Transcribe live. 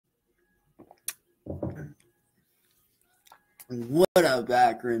What up,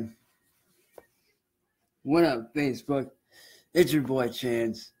 Akron? What up, Facebook? It's your boy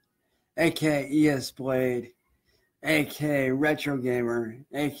Chance, aka ES Blade, aka Retro Gamer,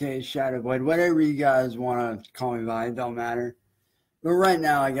 aka Shadow Blade, whatever you guys want to call me by, it don't matter. But right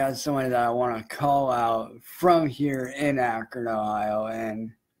now, I got somebody that I want to call out from here in Akron, Ohio.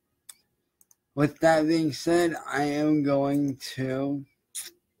 And with that being said, I am going to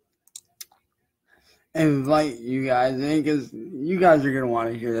invite you guys in because you guys are going to want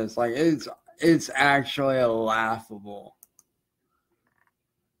to hear this. Like, it's actually laughable.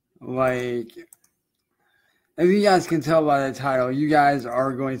 Like, if you guys can tell by the title, you guys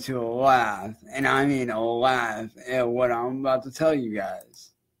are going to laugh, and I mean laugh at what I'm about to tell you guys.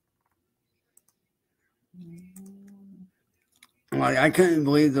 Like, I couldn't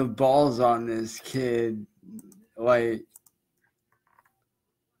believe the balls on this kid. Like,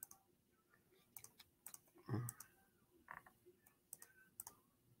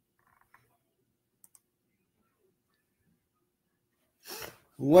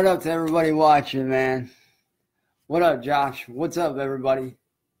 what up to everybody watching, man? What up, Josh? What's up, everybody?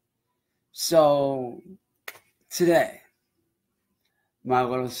 So, today, my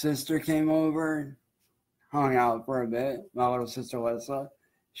little sister came over, hung out for a bit. My little sister, Lissa.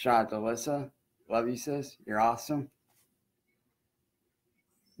 Shout out to Lissa. Love you, sis. You're awesome.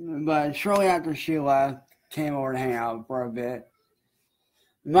 But shortly after she left, came over to hang out for a bit.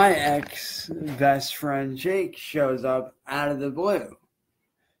 My ex-best friend, Jake, shows up out of the blue.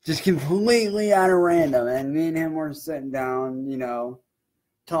 Just completely out of random. And me and him were sitting down, you know,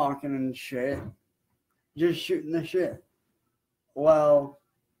 talking and shit. Just shooting the shit. Well,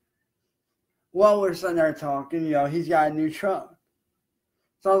 while we're sitting there talking, you know, he's got a new truck.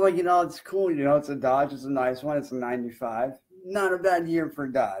 So I was like, you know, it's cool. You know, it's a Dodge. It's a nice one. It's a 95. Not a bad year for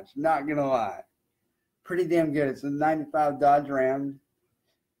Dodge. Not going to lie. Pretty damn good. It's a 95 Dodge Ram.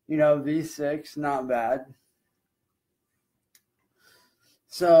 You know, V6. Not bad.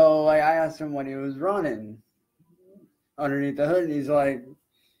 So, like, I asked him what he was running underneath the hood, and he's like,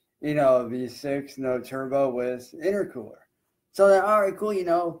 you know, V6, no turbo with intercooler. So, like, all right, cool, you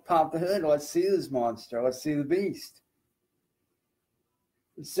know, pop the hood. Let's see this monster. Let's see the beast.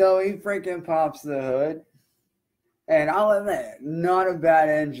 So, he freaking pops the hood, and I'll admit, not a bad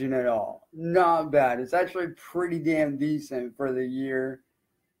engine at all. Not bad. It's actually pretty damn decent for the year.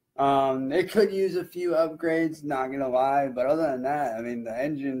 It could use a few upgrades, not gonna lie, but other than that, I mean, the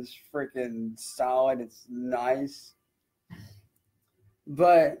engine's freaking solid. It's nice.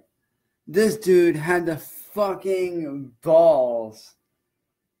 But this dude had the fucking balls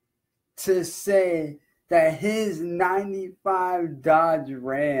to say that his 95 Dodge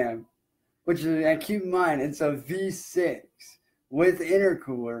Ram, which is, and keep in mind, it's a V6 with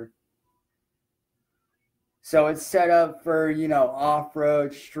intercooler. So it's set up for, you know,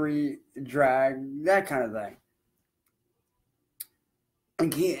 off-road, street, drag, that kind of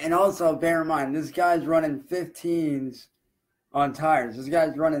thing. And also, bear in mind, this guy's running 15s on tires. This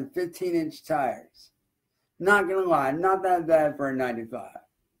guy's running 15-inch tires. Not going to lie, not that bad for a 95.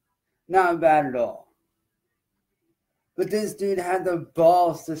 Not bad at all. But this dude had the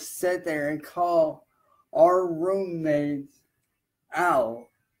balls to sit there and call our roommates out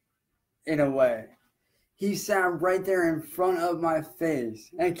in a way. He sat right there in front of my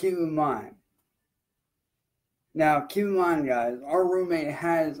face. And keep in mind, guys, our roommate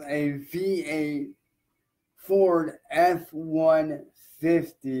has a V8 Ford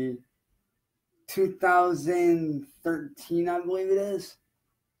F-150 2013, I believe it is.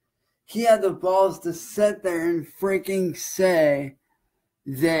 He had the balls to sit there and freaking say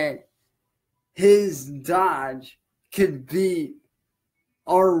that his Dodge could beat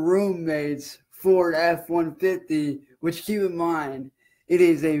our roommate's Ford F-150, which, keep in mind, it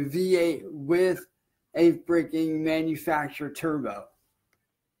is a V8 with a freaking manufacturer turbo.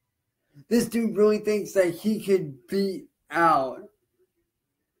 This dude really thinks that he could beat out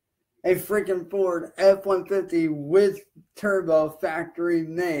a freaking Ford F-150 with turbo, factory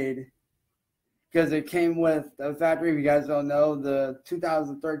made, because it came with a factory. If you guys don't know, the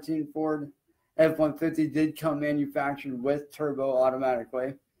 2013 Ford F-150 did come manufactured with turbo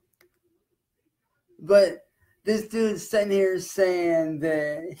automatically. But this dude's sitting here saying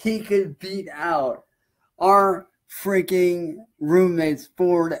that he could beat out our freaking roommate's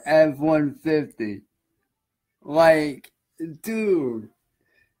Ford F-150. Like, dude.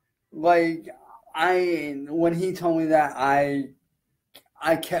 Like, when he told me that, I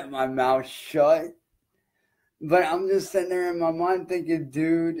kept my mouth shut. But I'm just sitting there in my mind thinking,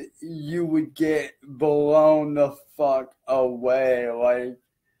 dude, you would get blown the fuck away. Like,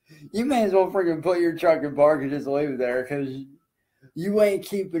 you may as well freaking put your truck in park and just leave it there, because You ain't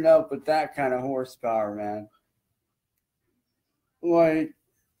keeping up with that kind of horsepower, man. Like,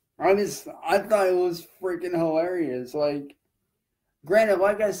 I thought it was freaking hilarious. Like, granted,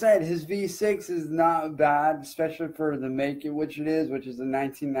 like I said, his V6 is not bad, especially for the make it, which it is, which is a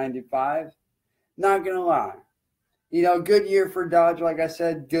 1995. Not gonna lie. You know, good year for Dodge, like I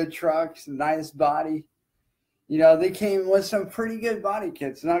said, good trucks, nice body. You know, they came with some pretty good body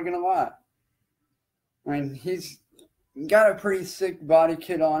kits, not gonna lie. I mean, he's got a pretty sick body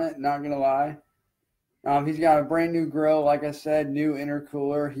kit on it, not gonna lie. He's got a brand new grill, like I said, new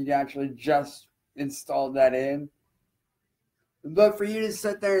intercooler. He actually just installed that in. But for you to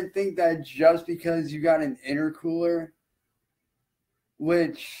sit there and think that just because you got an intercooler,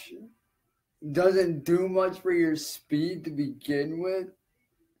 which doesn't do much for your speed to begin with,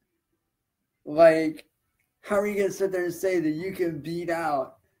 like, how are you going to sit there and say that you can beat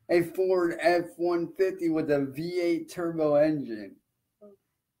out a Ford F-150 with a V8 turbo engine?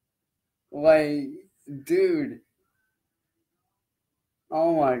 Like, dude,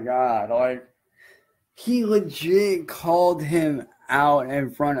 oh my God, like, he legit called him out in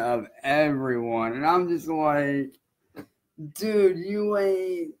front of everyone, and I'm just like, dude, you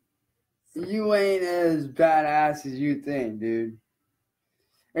ain't as badass as you think, dude.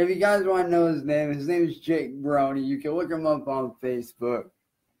 If you guys want to know his name is Jake Brony. You can look him up on Facebook.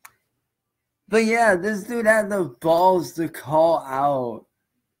 But yeah, this dude had the balls to call out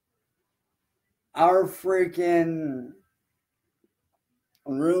our freaking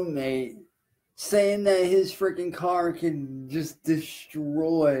roommate, saying that his freaking car can just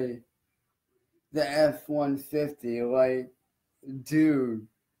destroy the F-150. Like, dude.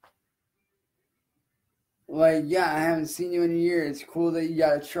 Like, yeah, I haven't seen you in a year. It's cool that you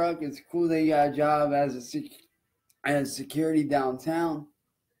got a truck. It's cool that you got a job as security downtown.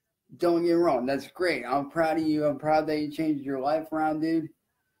 Don't get me wrong. That's great. I'm proud of you. I'm proud that you changed your life around, dude.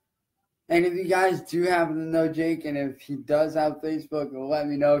 And if you guys do happen to know Jake, and if he does have Facebook, let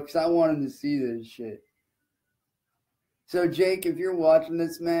me know, because I want him to see this shit. So, Jake, if you're watching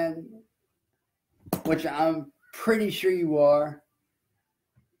this, man, which I'm pretty sure you are,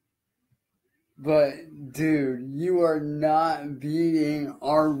 but, dude, you are not beating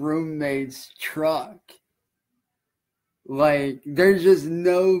our roommate's truck. Like, there's just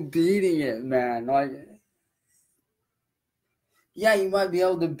no beating it, man. Like, yeah, you might be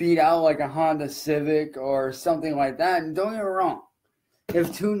able to beat out, like, a Honda Civic or something like that. And don't get me wrong.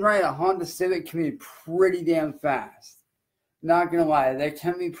 If tuned right, a Honda Civic can be pretty damn fast. Not gonna lie. They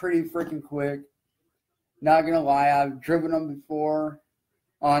can be pretty freaking quick. Not gonna lie. I've driven them before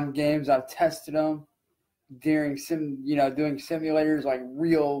on games. I've tested them during doing simulators, like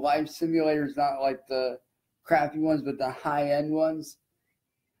real life simulators, not like the crappy ones, but the high end ones.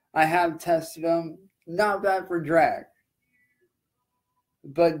 I have tested them. Not bad for drag.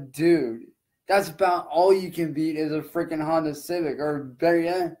 But dude, that's about all you can beat is a freaking Honda Civic, or better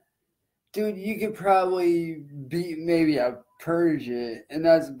yet, dude, you could probably beat maybe a Peugeot, and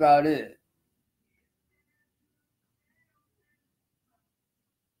that's about it.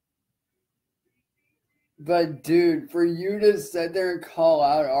 But dude, for you to sit there and call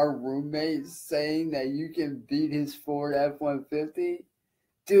out our roommate saying that you can beat his Ford F-150,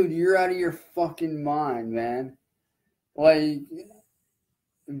 dude, you're out of your fucking mind, man. Like,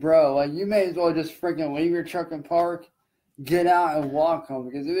 bro, like, you may as well just freaking leave your truck and park, get out and walk home,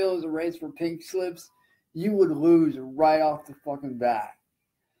 because if it was a race for pink slips, you would lose right off the fucking bat.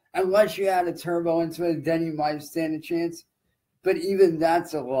 Unless you had a turbo into it, then you might stand a chance. But even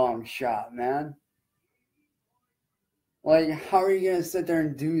that's a long shot, man. Like, how are you going to sit there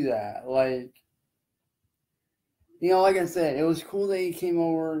and do that? Like, like I said, it was cool that he came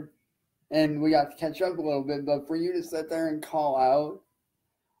over and we got to catch up a little bit. But for you to sit there and call out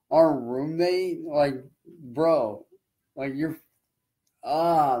our roommate, like, bro, like,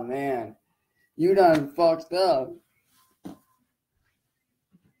 man, you done fucked up.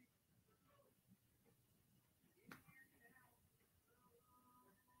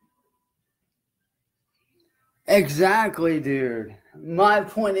 Exactly, dude. My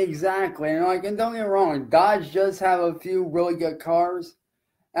point exactly. And don't get me wrong, Dodge does have a few really good cars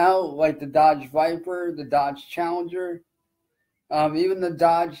out, like the Dodge Viper, the Dodge Challenger, even the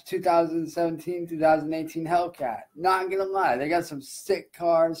Dodge 2017, 2018 Hellcat. Not gonna lie, they got some sick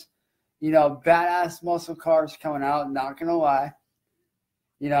cars, badass muscle cars coming out, not gonna lie.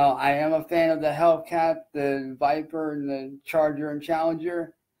 I am a fan of the Hellcat, the Viper, and the Charger and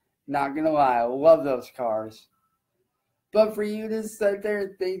Challenger. Not gonna lie, I love those cars. But for you to sit there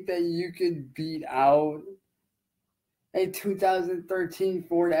and think that you could beat out a 2013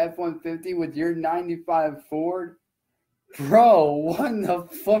 Ford F-150 with your 95 Ford, Bro, what the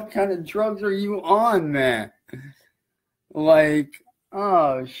fuck kind of drugs are you on, man? Like,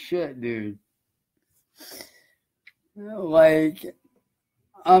 oh shit, dude. Like,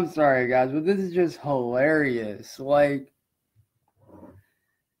 I'm sorry, guys, but this is just hilarious. Like,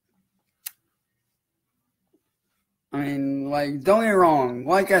 I mean, like, don't get me wrong.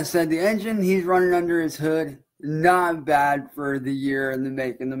 Like I said, the engine he's running under his hood, not bad for the year and the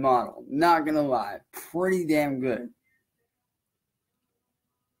make and the model. Not gonna lie. Pretty damn good.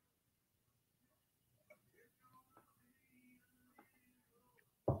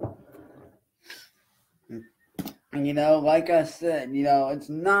 And, you know, like I said, you know, it's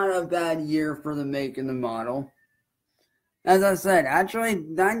not a bad year for the make and the model. As I said, actually,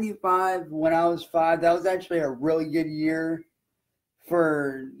 95 when I was 5, that was actually a really good year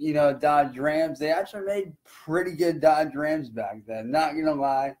for, you know, Dodge Rams. They actually made pretty good Dodge Rams back then. Not going to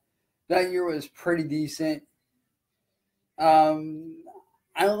lie. That year was pretty decent. I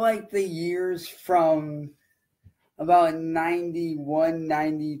like the years from about 91,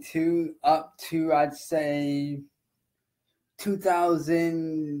 92 up to, I'd say,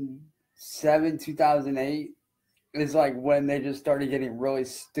 2007, 2008 is like when they just started getting really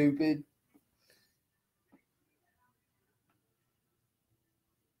stupid.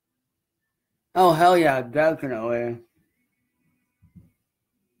 Oh, hell yeah, definitely.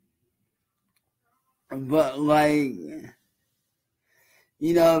 But, like,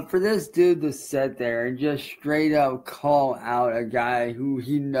 you know, for this dude to sit there and just straight up call out a guy who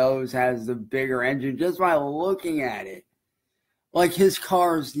he knows has the bigger engine just by looking at it. Like, his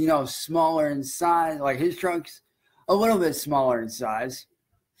car's, you know, smaller in size. Like, his truck's a little bit smaller in size.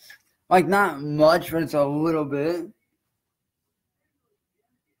 Like, not much, but it's a little bit.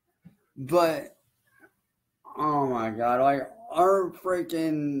 But, oh my God, like, our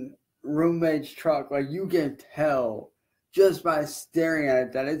freaking roommate's truck, like, you can tell just by staring at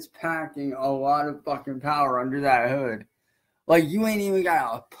it that it's packing a lot of fucking power under that hood. Like, you ain't even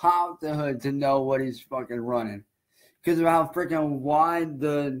gotta pop the hood to know what he's fucking running. Because of how freaking wide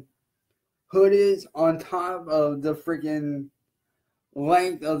the hood is on top of the freaking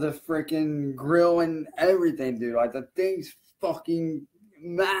length of the freaking grill and everything, dude. Like, the thing's fucking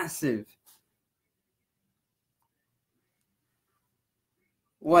massive.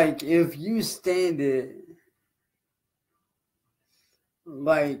 Like, if you stand it,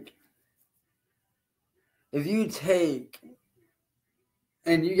 like, if you take,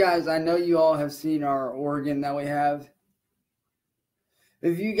 and you guys, I know you all have seen our organ that we have.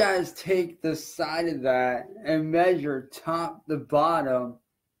 If you guys take the side of that and measure top to bottom,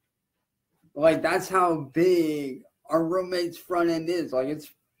 like, that's how big our roommate's front end is. Like, it's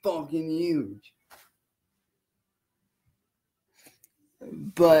fucking huge.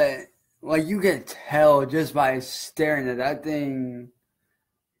 But, like, you can tell just by staring at that thing.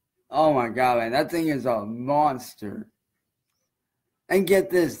 Oh my God, man, that thing is a monster. And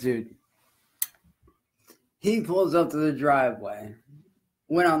get this, dude. He pulls up to the driveway.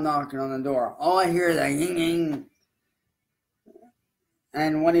 When I'm knocking on the door, all I hear is a ying.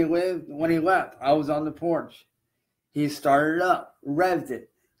 And when he left, I was on the porch. He started up, revved it,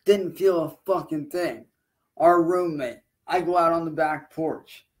 didn't feel a fucking thing. Our roommate, I go out on the back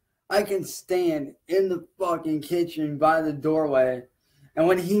porch. I can stand in the fucking kitchen by the doorway, and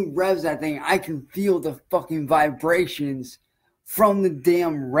when he revs that thing, I can feel the fucking vibrations from the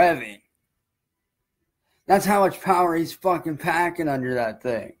damn revving. That's how much power he's fucking packing under that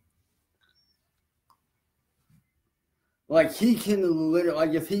thing. Like, he can literally,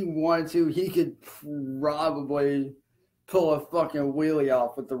 like, if he wanted to, he could probably pull a fucking wheelie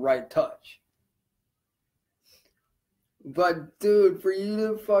off with the right touch. But, dude, for you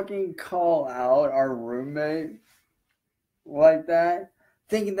to fucking call out our roommate like that,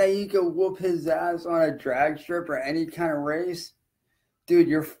 thinking that you could whoop his ass on a drag strip or any kind of race, dude,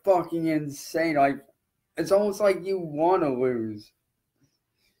 you're fucking insane. Like, it's almost like you want to lose.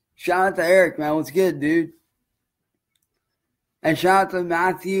 Shout out to Eric, man. What's good, dude? And shout out to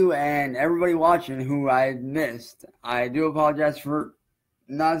Matthew and everybody watching who I missed. I do apologize for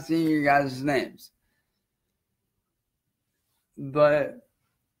not seeing you guys' names. But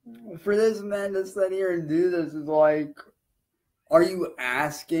for this man to sit here and do this is like, are you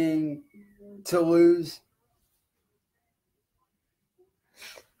asking to lose?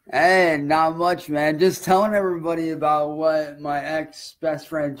 Hey, not much, man. Just telling everybody about what my ex-best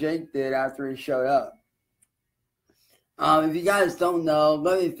friend Jake did after he showed up. If you guys don't know,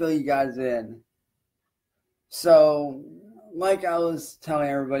 let me fill you guys in. So, like I was telling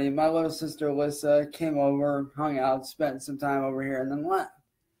everybody, my little sister Alyssa came over, hung out, spent some time over here, and then left.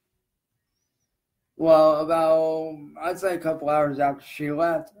 Well, about, I'd say a couple hours after she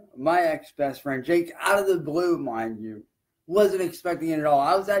left, my ex-best friend, Jake, out of the blue, mind you, wasn't expecting it at all.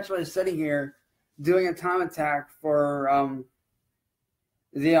 I was actually sitting here doing a time attack for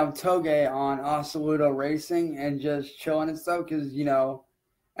the Toge on Assoluto Racing and just chilling and stuff because, you know,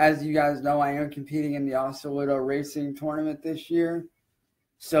 as you guys know, I am competing in the Assoluto Racing tournament this year.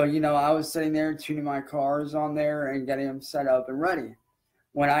 So, you know, I was sitting there tuning my cars on there and getting them set up and ready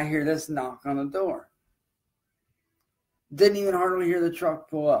when I hear this knock on the door. Didn't even hardly hear the truck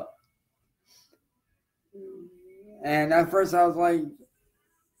pull up. And at first I was like,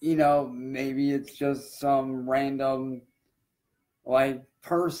 you know, maybe it's just some random, like,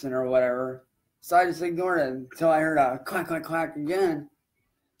 person or whatever. So I just ignored it until I heard a clack, clack, clack again.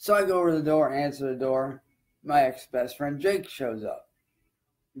 So I go over to the door, answer the door. My ex-best friend Jake shows up.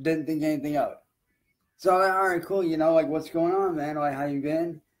 Didn't think anything of it. So I'm like, all right, cool. You know, like, what's going on, man? Like, how you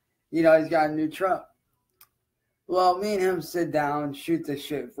been? You know, he's got a new truck. Well, me and him sit down, shoot the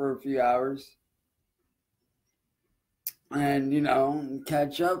shit for a few hours. And, you know,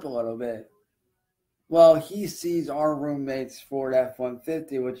 catch up a little bit. Well, he sees our roommate's Ford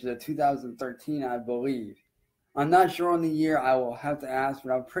F-150, which is a 2013, I believe. I'm not sure on the year. I will have to ask,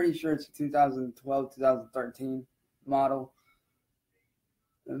 but I'm pretty sure it's a 2012, 2013 model.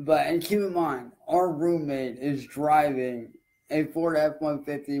 But, and keep in mind, our roommate is driving a Ford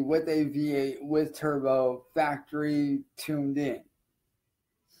F-150 with a V8 with turbo, factory tuned in.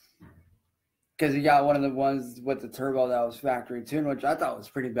 Because he got one of the ones with the turbo that was factory tuned, which I thought was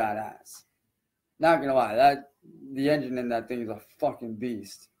pretty badass. Not gonna lie, the engine in that thing is a fucking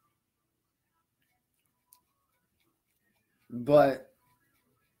beast. But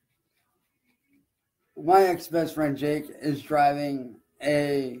my ex-best friend Jake is driving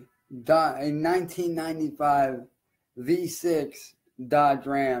a 1995 V6 Dodge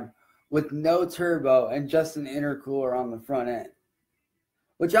Ram with no turbo and just an intercooler on the front end.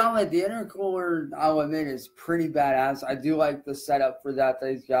 Which I'll admit, the intercooler, I'll admit, is pretty badass. I do like the setup for that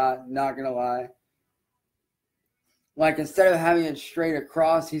he's got, not gonna lie. Like, instead of having it straight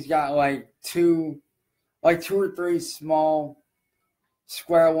across, he's got like two or three small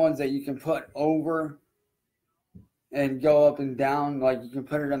square ones that you can put over and go up and down. Like, you can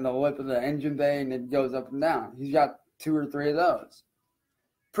put it on the lip of the engine bay and it goes up and down. He's got 2 or 3 of those.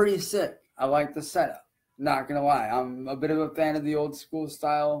 Pretty sick. I like the setup. Not gonna lie. I'm a bit of a fan of the old school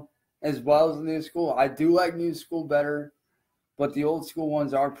style as well as the new school. I do like new school better, but the old school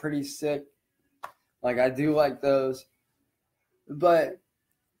ones are pretty sick. Like, I do like those. But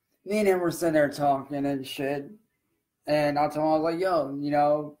me and him were sitting there talking and shit. And I told him, I was like, yo, you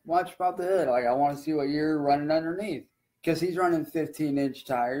know, watch pop the hood. Like, I want to see what you're running underneath. Because he's running 15-inch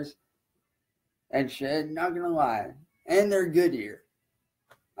tires and shit. Not going to lie. And they're Goodyear.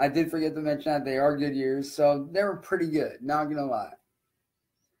 I did forget to mention that they are Goodyears. So they were pretty good. Not going to lie.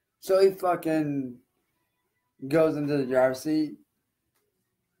 So he fucking goes into the driver's seat.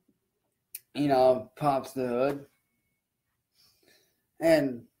 You know, pops the hood.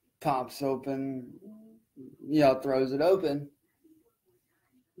 And pops open, you know, throws it open.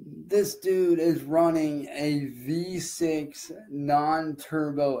 This dude is running a V6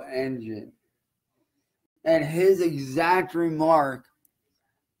 non-turbo engine. And his exact remark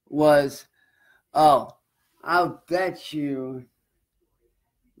was, oh, I'll bet you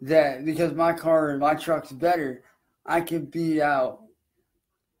that because my truck's better, I can beat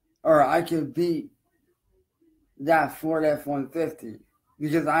that Ford F-150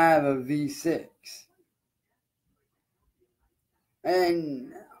 because I have a V6.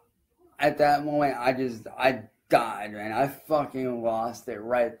 And at that moment, I died, man. I fucking lost it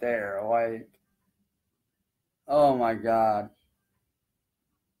right there. Like, oh my God.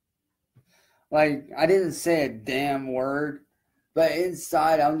 Like, I didn't say a damn word, but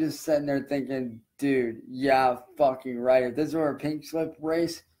inside, I'm just sitting there thinking, dude, yeah, fucking right. If this were a pink slip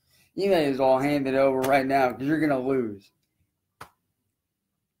race, you may as well hand it over right now because you're going to lose.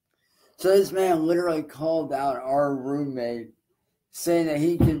 So this man literally called out our roommate saying that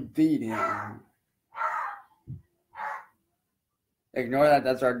he could beat him. Ignore that.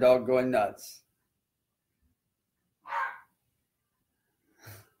 That's our dog going nuts.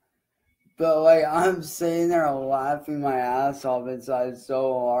 But, like, I'm sitting there laughing my ass off inside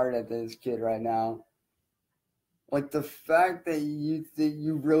so hard at this kid right now. Like, the fact that you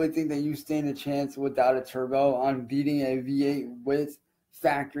really think that you stand a chance without a turbo on beating a V8 with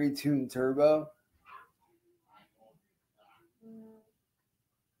factory-tuned turbo.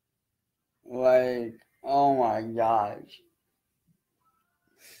 Like, oh my gosh.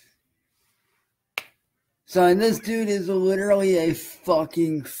 So, and this dude is literally a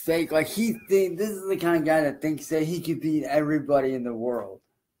fucking fake. Like, this is the kind of guy that thinks that he could beat everybody in the world.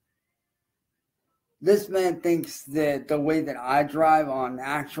 This man thinks that the way that I drive on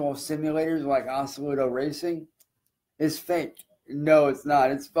actual simulators like Oscillato Racing is fake. No, it's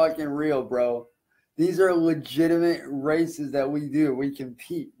not. It's fucking real, bro. These are legitimate races that we do. We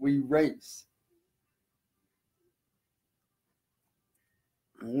compete. We race.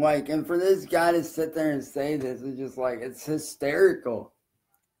 Like, and for this guy to sit there and say this is just like, it's hysterical.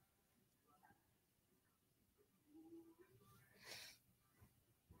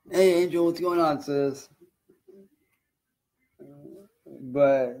 Hey, Angel, what's going on, sis?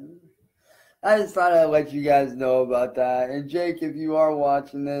 But I just thought I'd let you guys know about that. And Jake, if you are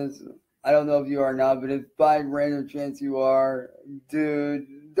watching this, I don't know if you are not, but if by random chance you are, dude,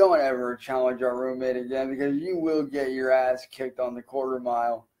 don't ever challenge our roommate again because you will get your ass kicked on the quarter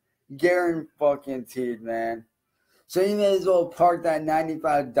mile. Guaranteed, man. So you may as well park that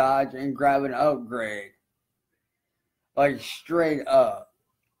 95 Dodge and grab an upgrade. Like, straight up.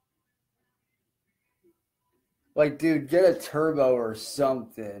 Like, dude, get a turbo or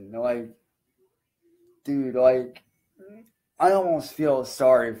something. Like, dude, like, I almost feel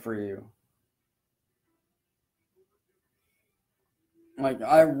sorry for you. Like,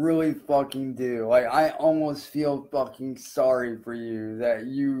 I really fucking do. Like, I almost feel fucking sorry for you that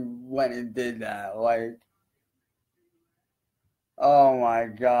you went and did that. Like, oh my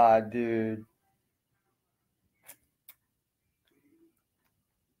god, dude.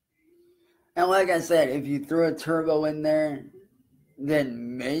 And like I said, if you throw a turbo in there,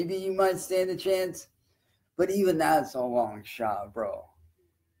 then maybe you might stand a chance. But even that's a long shot, bro.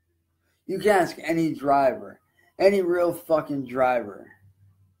 You can ask any driver, any real fucking driver.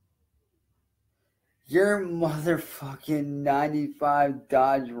 Your motherfucking 95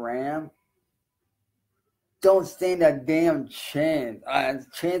 Dodge Ram don't stand a damn chance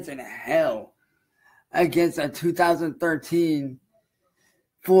in hell against a 2013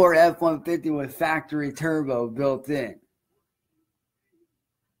 Ford F-150 with factory turbo built in.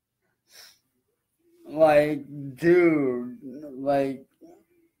 Like, dude, like,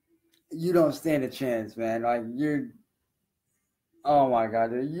 you don't stand a chance, man. Like, oh my god,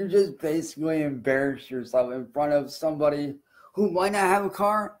 dude, you just basically embarrassed yourself in front of somebody who might not have a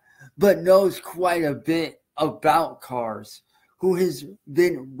car, but knows quite a bit about cars, who has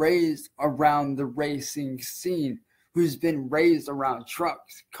been raised around the racing scene, who's been raised around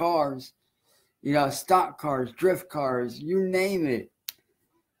trucks, cars, stock cars, drift cars, you name it.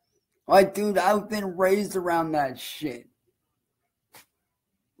 Like, dude, I've been raised around that shit.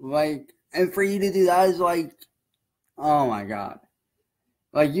 Like, and for you to do that is like, oh my god.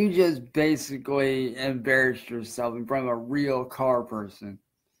 Like, you just basically embarrassed yourself in front of a real car person.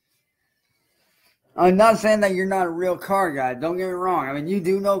 I'm not saying that you're not a real car guy. Don't get me wrong. I mean, you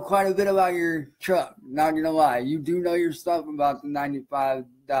do know quite a bit about your truck. Not going to lie. You do know your stuff about the 95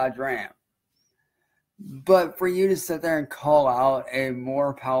 Dodge Ram. But for you to sit there and call out a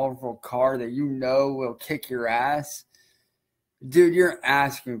more powerful car that you know will kick your ass, dude, you're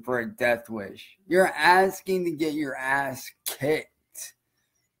asking for a death wish. You're asking to get your ass kicked.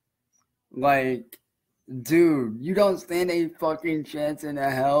 Like, dude, you don't stand a fucking chance in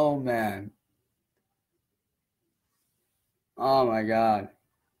hell, man. Oh my god.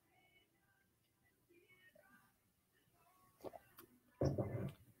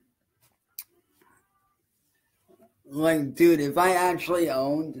 Like, dude, if I actually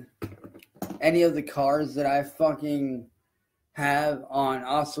owned any of the cars that I fucking have on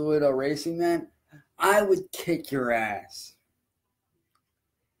Oscillato Racing, man, I would kick your ass.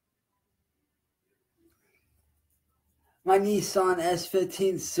 My Nissan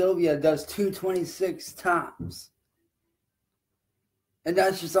S15 Silvia does 226 tops. And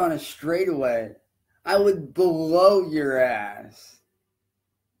that's just on a straightaway. I would blow your ass.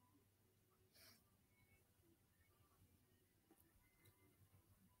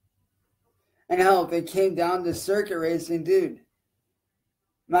 And hell, if it came down to circuit racing, dude,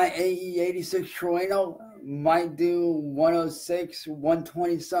 my AE86 Trueno might do 106,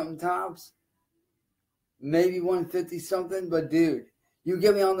 120 something tops. Maybe 150 something, but dude, you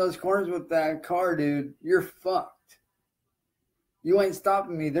get me on those corners with that car, dude, you're fucked. You ain't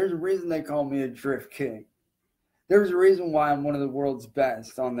stopping me. There's a reason they call me a drift king. There's a reason why I'm one of the world's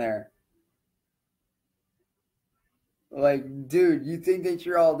best on there. Like, dude, you think that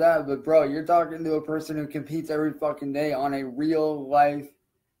you're all that, but bro, you're talking to a person who competes every fucking day on a real life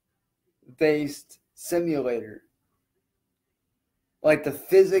based simulator. Like, the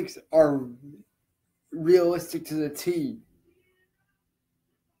physics are realistic to the T.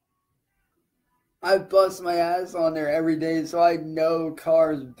 I bust my ass on there every day, so I know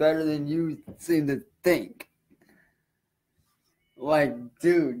cars better than you seem to think. Like,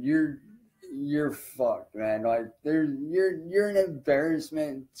 dude, you're fucked, man. Like, you're an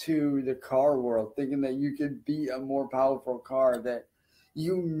embarrassment to the car world, thinking that you could beat a more powerful car that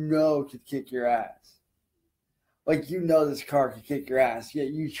you know could kick your ass. Like, you know this car could kick your ass, yet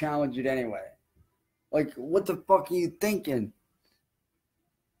you challenge it anyway. Like, what the fuck are you thinking?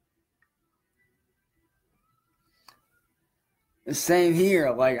 The same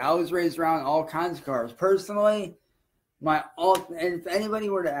here. Like, I was raised around all kinds of cars. Personally, and if anybody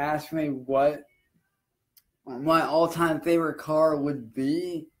were to ask me what my all-time favorite car would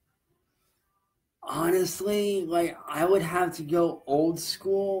be, honestly, like, I would have to go old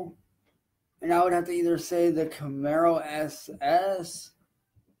school, and I would have to either say the Camaro SS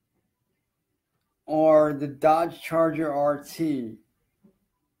or the Dodge Charger RT.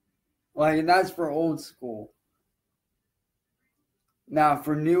 Like, and that's for old school. Now,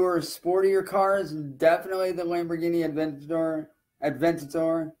 for newer, sportier cars, definitely the Lamborghini Aventador.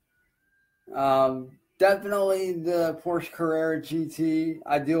 Definitely the Porsche Carrera GT.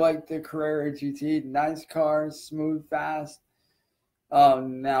 I do like the Carrera GT. Nice cars, smooth, fast.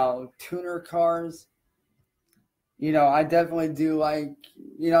 Now, tuner cars. You know, I definitely do like,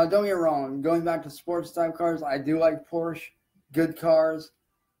 you know, don't get me wrong. Going back to sports type cars, I do like Porsche. Good cars.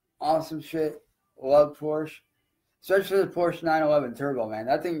 Awesome shit. Love Porsche. Especially the Porsche 911 Turbo, man.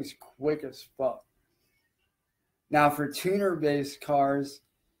 That thing is quick as fuck. Now, for tuner-based cars,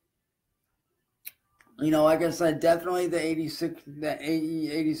 you know, like I said, definitely the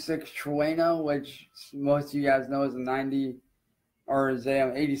AE86 Trueno, which most of you guys know is a 90 or is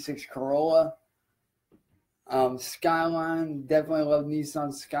a 86 Corolla. Skyline, definitely love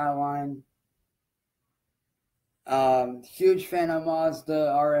Nissan Skyline. Huge fan of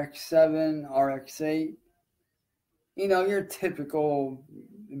Mazda RX-7, RX-8. You know, your typical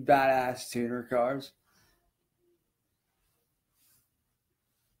badass tuner cars.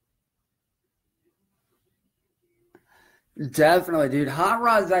 Definitely, dude. Hot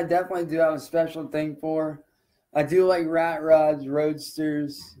rods, I definitely do have a special thing for. I do like rat rods,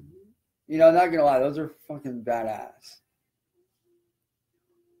 roadsters. You know, not gonna lie, those are fucking badass.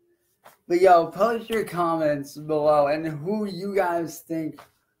 But yo, post your comments below and who you guys think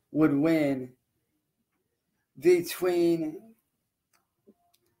would win between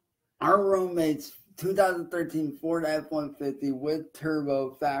our roommate's 2013 Ford F-150 with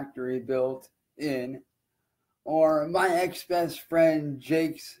turbo factory built in, or my ex-best friend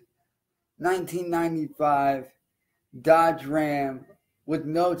Jake's 1995 Dodge Ram with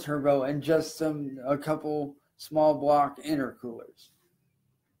no turbo and just a couple small block intercoolers.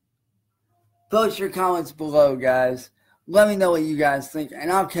 Post your comments below, guys. Let me know what you guys think,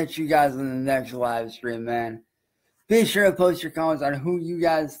 and I'll catch you guys in the next live stream, man. Be sure to post your comments on who you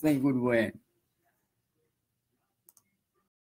guys think would win.